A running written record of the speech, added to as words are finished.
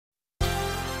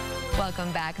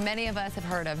Welcome back. Many of us have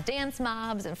heard of dance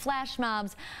mobs and flash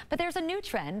mobs, but there's a new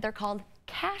trend. They're called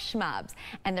cash mobs,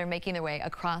 and they're making their way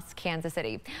across Kansas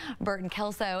City. Burton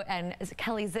Kelso and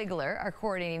Kelly Ziegler are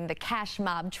coordinating the cash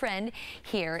mob trend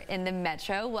here in the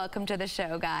Metro. Welcome to the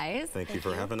show, guys. Thank you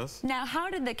for having us. Now, how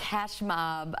did the cash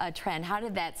mob trend, how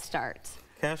did that start?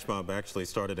 Cash mob actually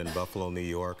started in Buffalo, New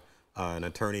York. An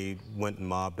attorney went and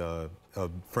mobbed a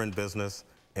friend business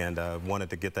and wanted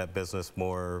to get that business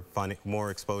more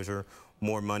exposure,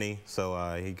 more money.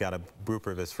 So he got a group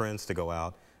of his friends to go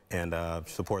out and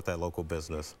support that local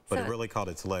business. But it really caught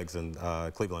its legs in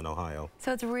Cleveland, Ohio.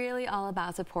 So it's really all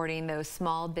about supporting those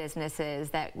small businesses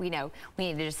that we know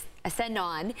we need to just ascend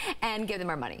on and give them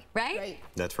our money, right?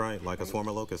 That's right, like a swarm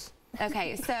of locusts.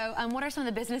 Okay, so what are some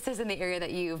of the businesses in the area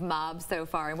that you've mobbed so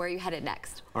far, and where are you headed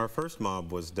next? Our first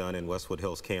mob was done in Westwood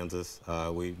Hills, Kansas.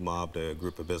 We mobbed a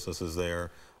group of businesses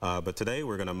there. But today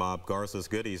we're going to mob Garza's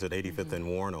Goodies at 85th and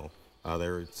Warnell.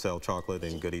 They sell chocolate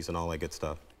and goodies and all that good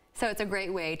stuff. So it's a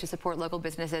great way to support local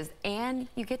businesses, and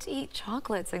you get to eat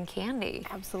chocolates and candy.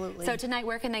 Absolutely. So tonight,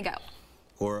 where can they go?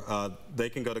 Or they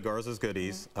can go to Garza's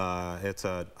Goodies. It's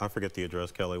I forget the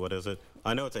address, Kelly. What is it?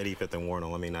 I know it's 85th and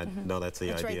Warnell. I mean, I know that's the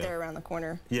idea. It's right there around the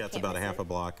corner. Yeah, it's about a half a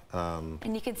block.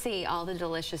 And you can see all the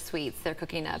delicious sweets they're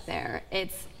cooking up there.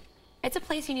 It's a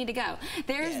place you need to go.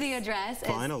 There's the address.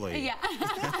 Finally.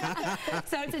 Yeah.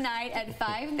 So tonight at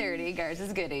 5:30,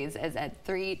 Garza's Goodies is at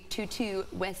 322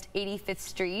 West 85th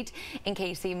Street in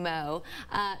KC Mo.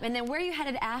 And then where are you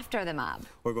headed after the mob?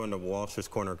 We're going to Walsh's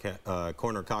Corner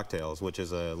Cocktails, which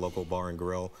is a local bar and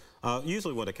grill.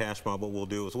 Usually what a cash mob we'll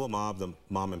do is we'll mob the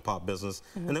mom and pop business,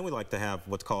 and then we like to have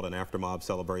what's called an after mob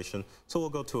celebration. So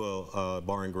we'll go to a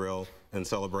bar and grill and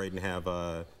celebrate and have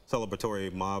celebratory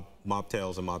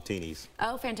mocktails and mobtinis.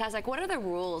 Oh, fantastic. What are the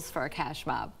rules for a cash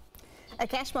mob? A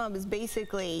cash mob is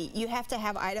basically, you have to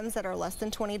have items that are less than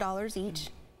 $20 each.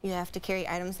 You have to carry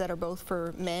items that are both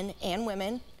for men and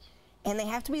women, and they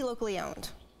have to be locally owned.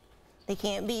 They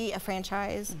can't be a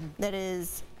franchise that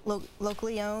is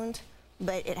locally owned,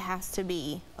 but it has to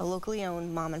be a locally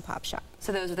owned mom and pop shop.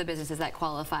 So those are the businesses that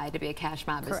qualify to be a cash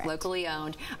mob, is locally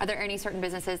owned. Are there any certain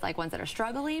businesses, like ones that are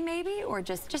struggling maybe, or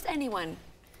just anyone?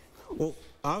 Well,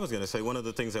 I was going to say one of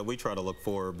the things that we try to look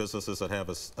for are businesses that have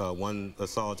a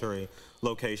solitary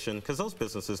location, because those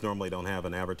businesses normally don't have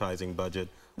an advertising budget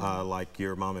like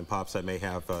your mom and pops that may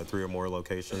have 3 or more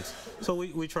locations. So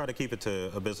we try to keep it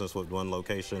to a business with 1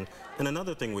 location. And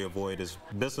another thing we avoid is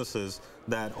businesses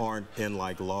that aren't in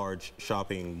like large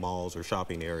shopping malls or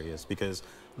shopping areas, because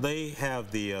they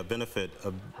have the benefit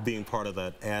of being part of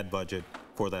that ad budget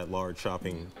for that large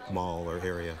shopping mall or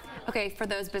area. Okay, for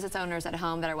those business owners at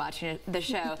home that are watching the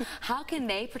show, how can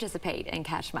they participate in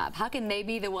Cash Mob? How can they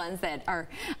be the ones that are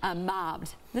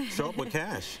mobbed? Show up with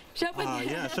cash. Show up with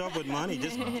yeah, show up with money.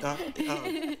 Just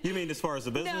you mean as far as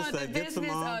the business that gets the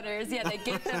mob? Owners, yeah, they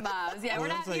get the mobs. Yeah,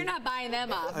 you're not buying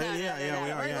them off. No, we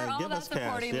are. We're all about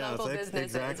supporting local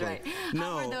businesses, right?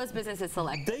 How are those businesses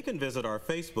selected? They can visit our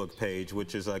Facebook page,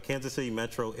 which is Kansas City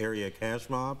Metro Area Cash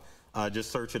Mob. Just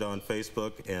search it on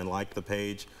Facebook and like the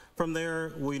page. From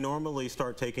there, we normally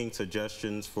start taking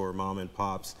suggestions for mom and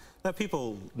pops that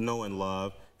people know and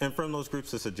love. And from those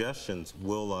groups of suggestions,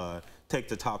 we'll take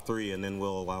the top 3, and then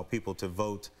we'll allow people to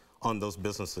vote on those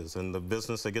businesses. And the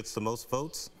business that gets the most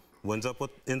votes ends up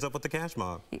with the cash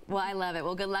mob. Well, I love it.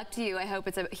 Well, good luck to you. I hope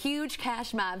it's a huge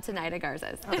cash mob tonight at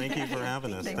Garza's. Thank you for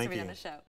having us. Thanks for being on the show.